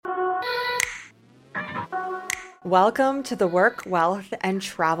Welcome to the Work, Wealth, and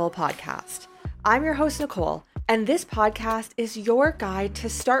Travel podcast. I'm your host, Nicole, and this podcast is your guide to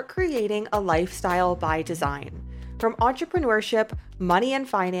start creating a lifestyle by design. From entrepreneurship, money and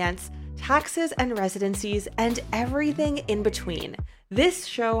finance, taxes and residencies, and everything in between, this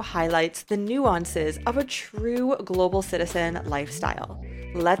show highlights the nuances of a true global citizen lifestyle.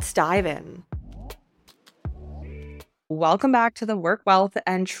 Let's dive in. Welcome back to the Work, Wealth,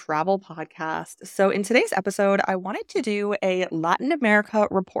 and Travel podcast. So in today's episode, I wanted to do a Latin America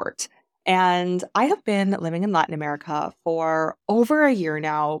report. And I have been living in Latin America for over a year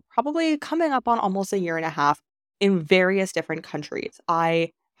now, probably coming up on almost a year and a half in various different countries.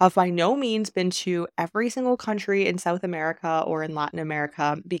 I have by no means been to every single country in South America or in Latin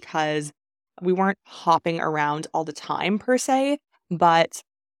America because we weren't hopping around all the time per se, but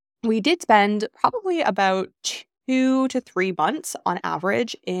we did spend probably about 2 to 3 months on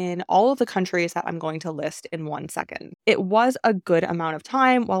average in all of the countries that I'm going to list in 1 second. It was a good amount of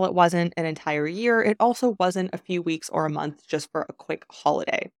time. While it wasn't an entire year, it also wasn't a few weeks or a month just for a quick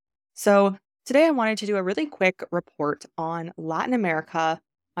holiday. So today I wanted to do a really quick report on Latin America,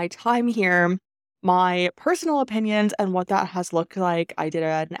 my time here, my personal opinions, and what that has looked like. I did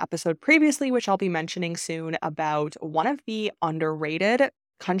an episode previously, which I'll be mentioning soon, about one of the underrated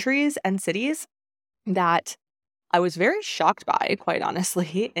countries and cities that I was very shocked by, quite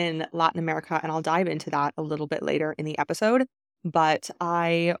honestly, in Latin America, and I'll dive into that a little bit later in the episode. But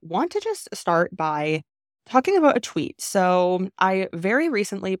I want to just start by talking about a tweet. So I very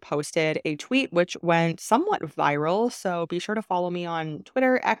recently posted a tweet which went somewhat viral. So be sure to follow me on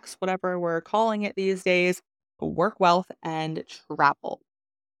Twitter, X, whatever we're calling it these days, Work, Wealth, and Travel.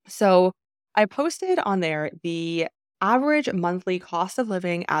 So I posted on there the average monthly cost of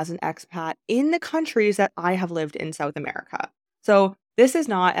living as an expat in the countries that I have lived in South America. So this is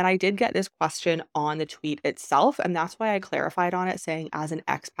not, and I did get this question on the tweet itself, and that's why I clarified on it saying as an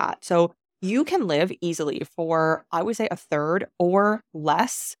expat. So you can live easily for, I would say, a third or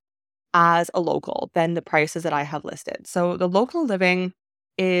less as a local than the prices that I have listed. So the local living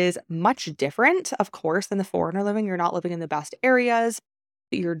is much different, of course, than the foreigner living. You're not living in the best areas.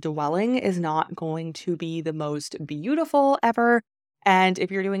 Your dwelling is not going to be the most beautiful ever. And if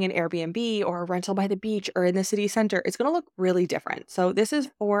you're doing an Airbnb or a rental by the beach or in the city center, it's going to look really different. So this is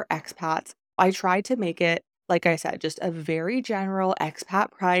for expats. I tried to make it, like I said, just a very general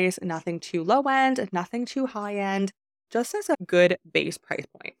expat price, nothing too low end, nothing too high end, just as a good base price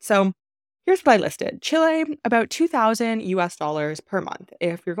point. So here's what I listed. Chile, about 2,000 US dollars per month.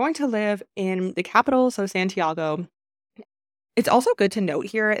 If you're going to live in the capital, so Santiago, it's also good to note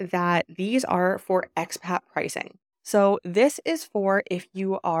here that these are for expat pricing. So this is for if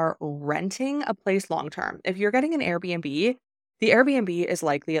you are renting a place long term. If you're getting an Airbnb, the Airbnb is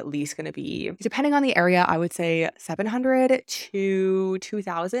likely at least going to be, depending on the area, I would say 700 to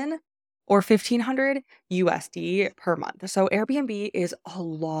 2,000 or 1,500 USD per month. So Airbnb is a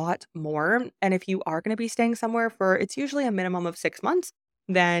lot more. And if you are going to be staying somewhere for, it's usually a minimum of 6 months,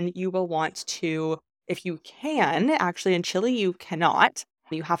 then you will want to, if you can, actually in Chile, you cannot.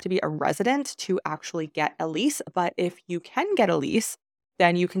 You have to be a resident to actually get a lease. But if you can get a lease,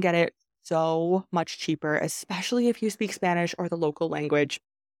 then you can get it so much cheaper, especially if you speak Spanish or the local language.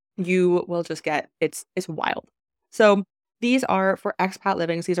 You will just get, it's wild. So these are for expat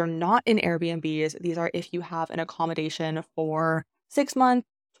livings. These are not in Airbnbs. These are if you have an accommodation for 6 months,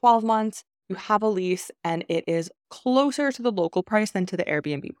 12 months, you have a lease, and it is closer to the local price than to the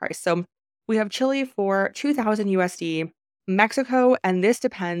Airbnb price. So we have Chile for 2,000 USD, Mexico, and this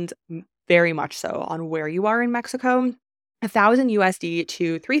depends very much so on where you are in Mexico, 1,000 USD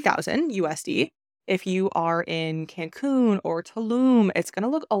to 3,000 USD. If you are in Cancun or Tulum, it's going to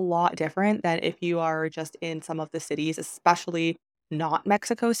look a lot different than if you are just in some of the cities, especially not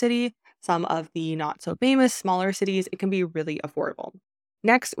Mexico City, some of the not so famous smaller cities. It can be really affordable.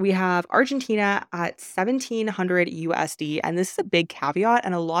 Next, we have Argentina at 1,700 USD. And this is a big caveat.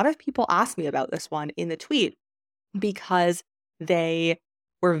 And a lot of people asked me about this one in the tweet because they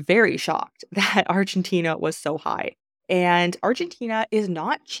were very shocked that Argentina was so high. And Argentina is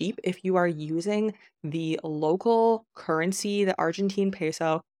not cheap if you are using the local currency, the Argentine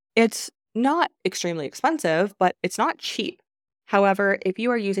peso. It's not extremely expensive, but it's not cheap. However, if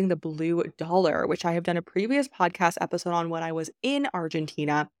you are using the blue dollar, which I have done a previous podcast episode on when I was in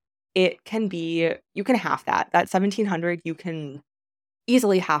Argentina, it can be, you can half that. That 1,700, you can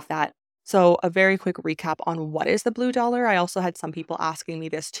easily half that. So a very quick recap on what is the blue dollar. I also had some people asking me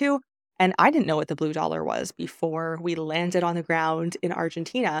this too. And I didn't know what the blue dollar was before we landed on the ground in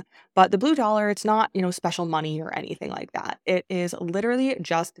Argentina. But the blue dollar, it's not, special money or anything like that. It is literally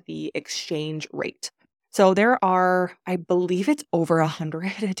just the exchange rate. So there are, I believe it's over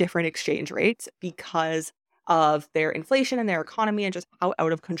 100 different exchange rates because of their inflation and their economy and just how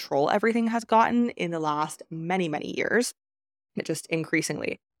out of control everything has gotten in the last many, many years, just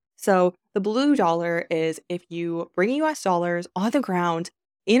increasingly. So the blue dollar is if you bring US dollars on the ground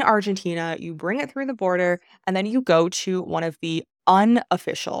in Argentina, you bring it through the border, and then you go to one of the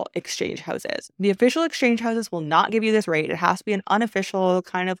unofficial exchange houses. The official exchange houses will not give you this rate. It has to be an unofficial,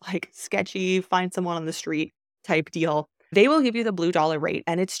 kind of like sketchy, find someone on the street type deal. They will give you the blue dollar rate,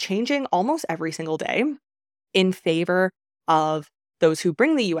 and it's changing almost every single day in favor of those who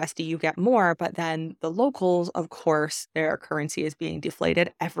bring the USD. You get more, but then the locals, of course, their currency is being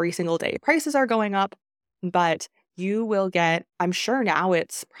deflated every single day. Prices are going up, but you will get, I'm sure now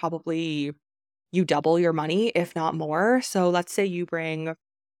it's probably you double your money, if not more. So let's say you bring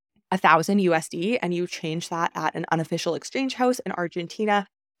 1,000 USD and you change that at an unofficial exchange house in Argentina,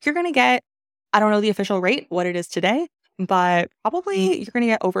 you're going to get, I don't know the official rate, what it is today, but probably you're going to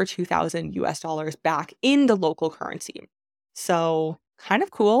get over 2,000 US dollars back in the local currency. So kind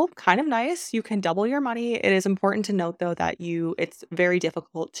of cool, kind of nice. You can double your money. It is important to note though that it's very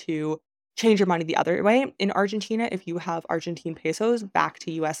difficult to change your money the other way. In Argentina, if you have Argentine pesos back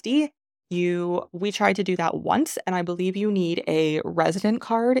to USD, we tried to do that once, and I believe you need a resident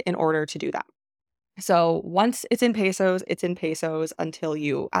card in order to do that. So once it's in pesos until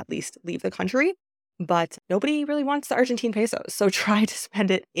you at least leave the country. But nobody really wants the Argentine pesos. So try to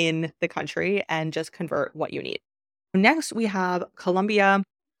spend it in the country and just convert what you need. Next, we have Colombia.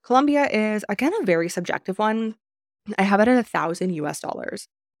 Colombia is, again, a very subjective one. I have it at 1,000 US dollars,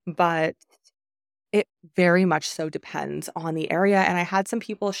 but it very much so depends on the area. And I had some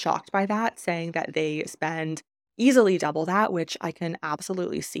people shocked by that, saying that they spend easily double that, which I can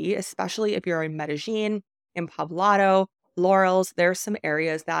absolutely see, especially if you're in Medellin, in Poblado, Laurels. There's some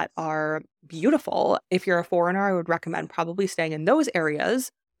areas that are beautiful. If you're a foreigner, I would recommend probably staying in those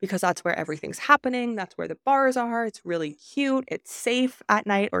areas because that's where everything's happening. That's where the bars are. It's really cute. It's safe at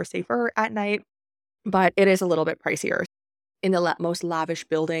night or safer at night, but it is a little bit pricier in the most lavish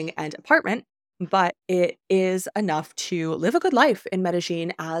building and apartment, but it is enough to live a good life in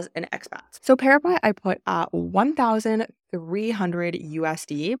Medellin as an expat. So Paraguay, I put at 1,300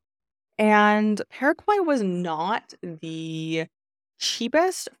 USD, and Paraguay was not the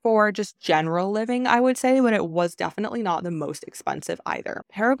cheapest for just general living, I would say, but it was definitely not the most expensive either.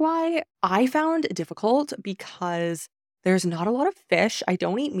 Paraguay, I found difficult because there's not a lot of fish. I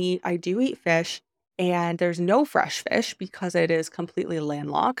don't eat meat. I do eat fish. And there's no fresh fish because it is completely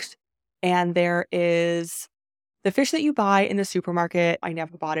landlocked. And there is the fish that you buy in the supermarket. I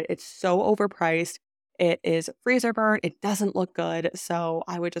never bought it. It's so overpriced. It is freezer burnt. It doesn't look good. So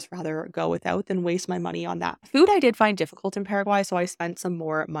I would just rather go without than waste my money on that. Food I did find difficult in Paraguay, so I spent some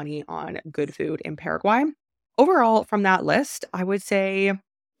more money on good food in Paraguay. Overall, from that list, I would say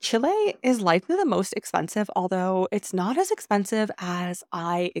Chile is likely the most expensive, although it's not as expensive as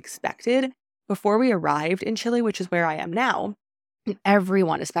I expected before we arrived in Chile, which is where I am now.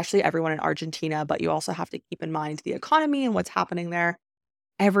 Everyone, especially everyone in Argentina, but you also have to keep in mind the economy and what's happening there.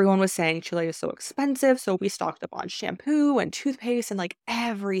 Everyone was saying Chile is so expensive, so we stocked up on shampoo and toothpaste and like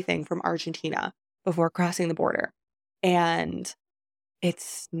everything from Argentina before crossing the border. And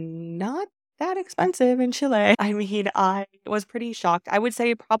it's not that expensive in Chile. I mean, I was pretty shocked. I would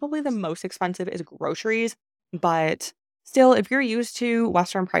say probably the most expensive is groceries, but still, if you're used to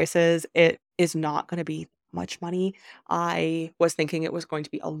Western prices, it is not going to be much money. I was thinking it was going to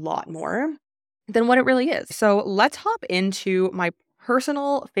be a lot more than what it really is. So let's hop into my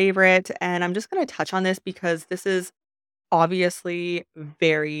personal favorite. And I'm just going to touch on this because this is obviously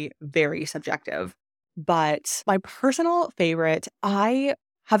very, very subjective. But my personal favorite, I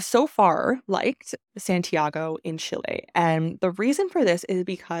have so far liked Santiago in Chile. And the reason for this is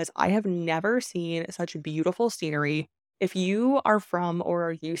because I have never seen such beautiful scenery. If you are from or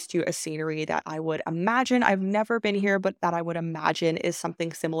are used to a scenery that I would imagine, I've never been here, but that I would imagine is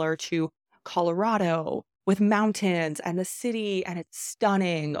something similar to Colorado with mountains and the city and it's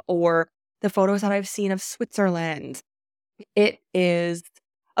stunning, or the photos that I've seen of Switzerland. It is,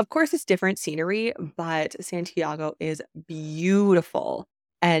 of course, it's different scenery, but Santiago is beautiful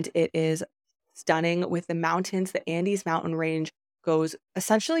and it is stunning with the mountains. The Andes mountain range goes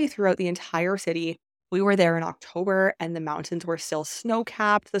essentially throughout the entire city. We were there in October and the mountains were still snow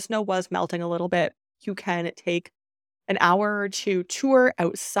capped. The snow was melting a little bit. You can take an hour or two tour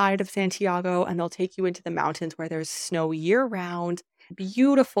outside of Santiago and they'll take you into the mountains where there's snow year round,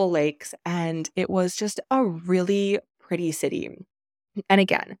 beautiful lakes, and it was just a really pretty city. And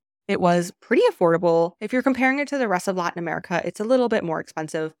again, it was pretty affordable. If you're comparing it to the rest of Latin America, it's a little bit more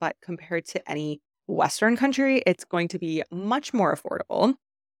expensive, but compared to any Western country, it's going to be much more affordable.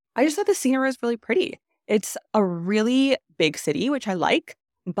 I just thought the scenery was really pretty. It's a really big city, which I like,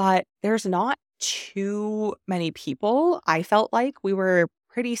 but there's not too many people. I felt like we were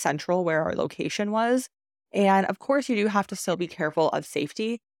pretty central where our location was. And of course, you do have to still be careful of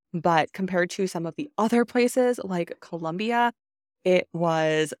safety. But compared to some of the other places like Colombia, it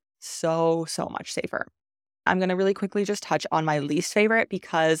was so much safer. I'm going to really quickly just touch on my least favorite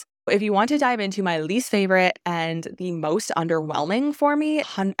because if you want to dive into my least favorite and the most underwhelming for me,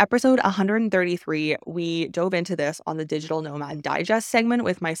 episode 133, we dove into this on the Digital Nomad Digest segment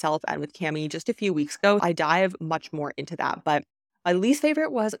with myself and with Cami just a few weeks ago. I dive much more into that, but my least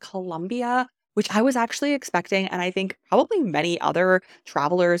favorite was Colombia, which I was actually expecting. And I think probably many other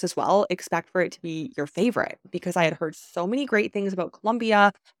travelers as well expect for it to be your favorite because I had heard so many great things about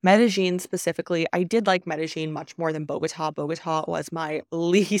Colombia. Medellin specifically, I did like Medellin much more than Bogota. Bogota was my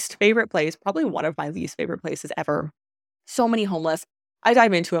least favorite place, probably one of my least favorite places ever. So many homeless. I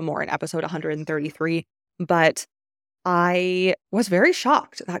dive into it more in episode 133, but I was very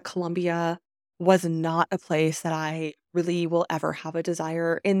shocked that Colombia was not a place that I really will ever have a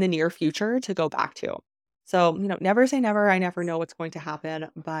desire in the near future to go back to. So, never say never. I never know what's going to happen,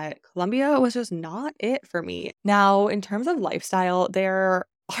 but Colombia was just not it for me. Now, in terms of lifestyle, there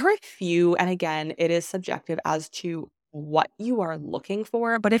are a few, and again, it is subjective as to what you are looking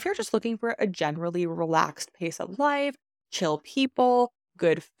for. But if you're just looking for a generally relaxed pace of life, chill people,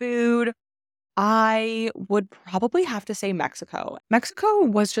 good food, I would probably have to say Mexico. Mexico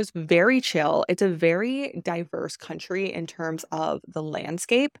was just very chill. It's a very diverse country in terms of the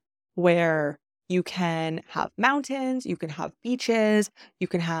landscape, where you can have mountains, you can have beaches, you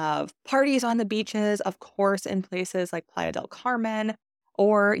can have parties on the beaches, of course, in places like Playa del Carmen,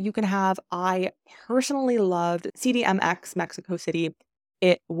 or you can have, I personally loved CDMX, Mexico City.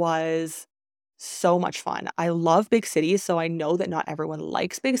 It was so much fun. I love big cities, so I know that not everyone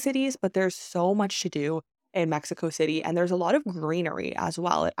likes big cities, but there's so much to do in Mexico City, and there's a lot of greenery as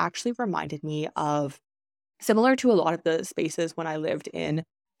well. It actually reminded me of similar to a lot of the spaces when I lived in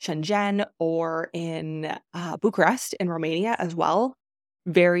Shenzhen or in Bucharest in Romania as well.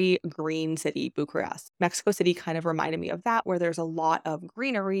 Very green city, Bucharest. Mexico City kind of reminded me of that, where there's a lot of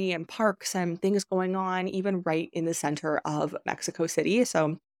greenery and parks and things going on, even right in the center of Mexico City.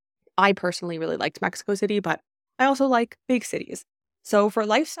 So I personally really liked Mexico City, but I also like big cities. So for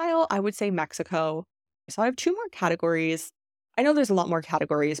lifestyle, I would say Mexico. So I have two more categories. I know there's a lot more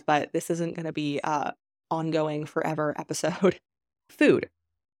categories, but this isn't going to be a ongoing forever episode. Food.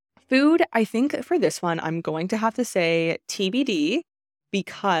 Food, I think for this one, I'm going to have to say TBD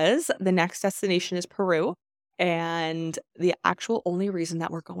because the next destination is Peru. And the actual only reason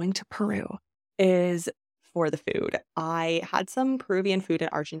that we're going to Peru is for the food. I had some Peruvian food in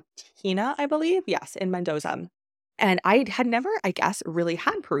Argentina, I believe. Yes, in Mendoza. And I had never, I guess, really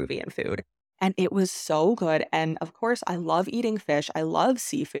had Peruvian food. And it was so good. And of course, I love eating fish. I love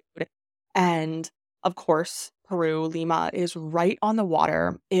seafood. And of course, Peru, Lima is right on the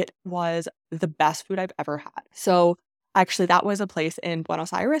water. It was the best food I've ever had. So actually, that was a place in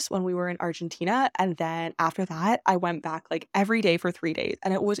Buenos Aires when we were in Argentina. And then after that, I went back like every day for 3 days.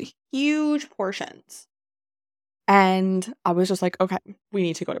 And it was huge portions. And I was just like, okay, we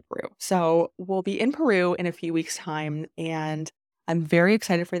need to go to Peru. So we'll be in Peru in a few weeks' time. And I'm very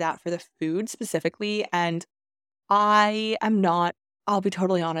excited for that, for the food specifically. And I am not, I'll be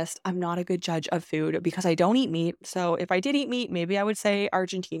totally honest, I'm not a good judge of food because I don't eat meat. So if I did eat meat, maybe I would say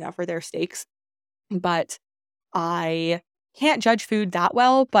Argentina for their steaks. But I can't judge food that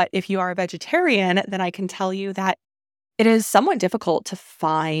well. But if you are a vegetarian, then I can tell you that it is somewhat difficult to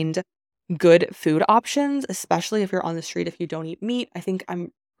find good food options, especially if you're on the street, if you don't eat meat. I think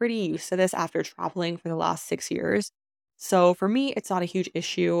I'm pretty used to this after traveling for the last 6 years. So for me, it's not a huge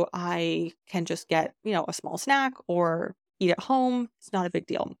issue. I can just get, a small snack or eat at home. It's not a big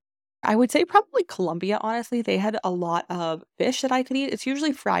deal. I would say probably Colombia, honestly. They had a lot of fish that I could eat. It's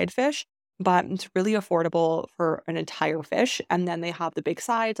usually fried fish, but it's really affordable for an entire fish. And then they have the big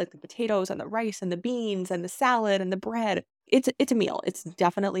sides like the potatoes and the rice and the beans and the salad and the bread. It's a meal. It's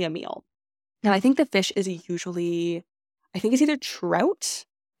definitely a meal. And I think the fish is usually, I think it's either trout.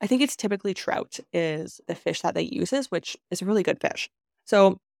 I think it's typically trout is the fish that they uses, which is a really good fish.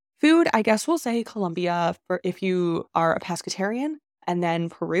 So food, I guess we'll say Colombia for if you are a pescatarian, and then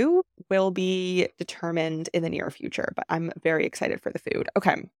Peru will be determined in the near future. But I'm very excited for the food.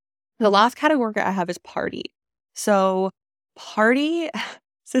 Okay. The last category I have is party. So party,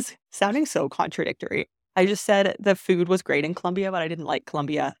 this is sounding so contradictory. I just said the food was great in Colombia, but I didn't like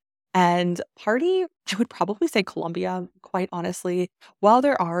Colombia. And party, I would probably say Colombia, quite honestly. While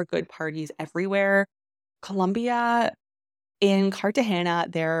there are good parties everywhere, Colombia in Cartagena,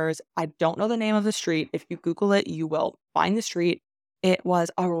 I don't know the name of the street. If you Google it, you will find the street. It was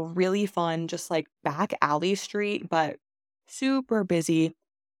a really fun, just like back alley street, but super busy.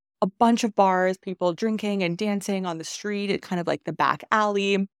 A bunch of bars, people drinking and dancing on the street. It kind of like the back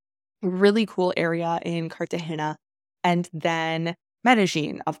alley. Really cool area in Cartagena. And then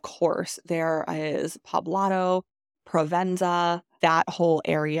Medellin, of course, there is Poblado, Provenza, that whole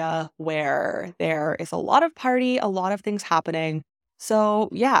area where there is a lot of party, a lot of things happening. So,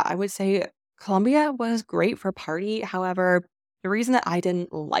 yeah, I would say Colombia was great for party. However, the reason that I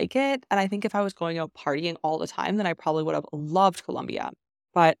didn't like it, and I think if I was going out partying all the time, then I probably would have loved Colombia.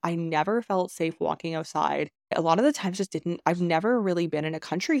 But I never felt safe walking outside. A lot of the times just didn't I've never really been in a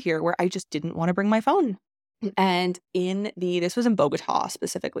country here where I just didn't want to bring my phone. And this was in Bogota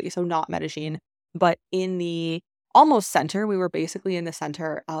specifically, so not Medellin, but in the almost center, we were basically in the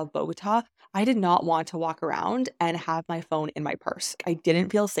center of Bogota. I did not want to walk around and have my phone in my purse. I didn't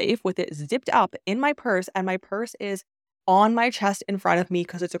feel safe with it zipped up in my purse, and my purse is on my chest in front of me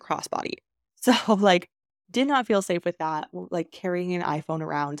because it's a crossbody. So, like, did not feel safe with that, like carrying an iPhone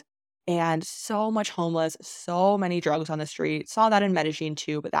around. And so much homeless, so many drugs on the street. Saw that in Medellin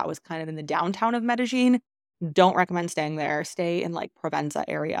too, but that was kind of in the downtown of Medellin. Don't recommend staying there. Stay in like Provenza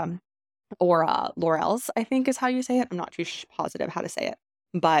area or Laurels, I think is how you say it. I'm not too positive how to say it.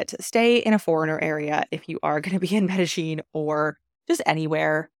 But stay in a foreigner area if you are going to be in Medellin or just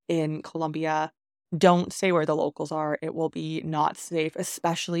anywhere in Colombia. Don't stay where the locals are. It will be not safe,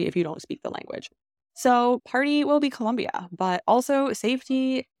 especially if you don't speak the language. So party will be Colombia, but also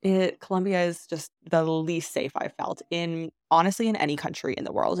safety. Colombia is just the least safe I've felt in honestly in any country in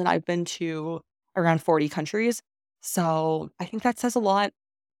the world. And I've been to around 40 countries. So I think that says a lot.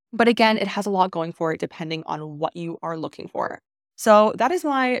 But again, it has a lot going for it depending on what you are looking for. So that is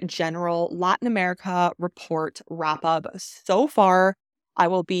my general Latin America report wrap up. So far, I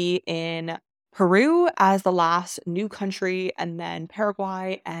will be in Peru as the last new country, and then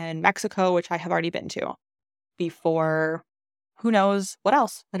Paraguay and Mexico, which I have already been to before. Who knows what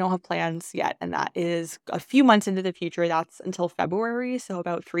else? I don't have plans yet. And that is a few months into the future. That's until February. So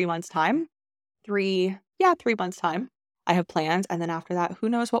about 3 months' time. 3 months' time. I have plans. And then after that, who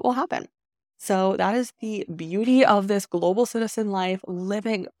knows what will happen? So that is the beauty of this global citizen life,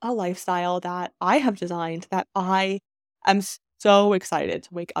 living a lifestyle that I have designed that I am so excited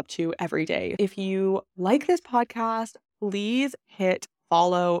to wake up to every day. If you like this podcast, please hit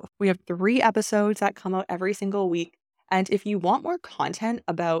follow. We have 3 episodes that come out every single week. And if you want more content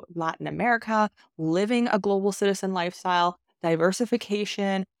about Latin America, living a global citizen lifestyle,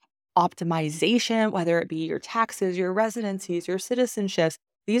 diversification, optimization, whether it be your taxes, your residencies, your citizenships,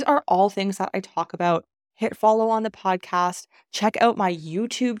 these are all things that I talk about. Hit follow on the podcast. Check out my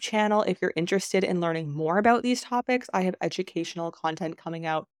YouTube channel if you're interested in learning more about these topics. I have educational content coming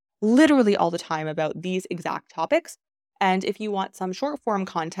out literally all the time about these exact topics. And if you want some short form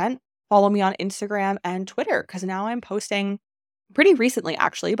content, follow me on Instagram and Twitter because now I'm posting pretty recently,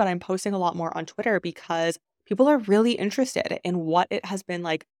 actually, but I'm posting a lot more on Twitter because people are really interested in what it has been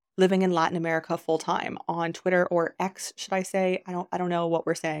like living in Latin America full time on Twitter or X, should I say? I don't know what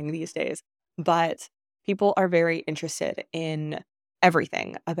we're saying these days, but people are very interested in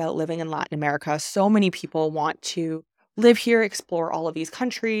everything about living in Latin America. So many people want to live here, explore all of these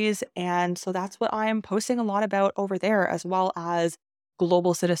countries. And so that's what I am posting a lot about over there, as well as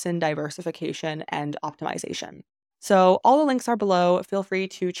global citizen diversification and optimization. So all the links are below. Feel free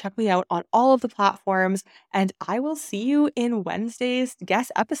to check me out on all of the platforms, and I will see you in Wednesday's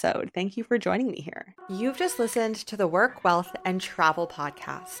guest episode. Thank you for joining me here. You've just listened to the Work, Wealth, and Travel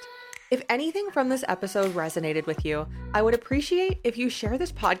podcast. If anything from this episode resonated with you, I would appreciate if you share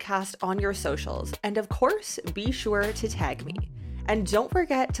this podcast on your socials, and of course, be sure to tag me. And don't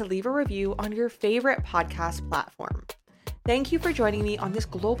forget to leave a review on your favorite podcast platform. Thank you for joining me on this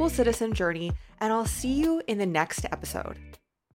global citizen journey, and I'll see you in the next episode.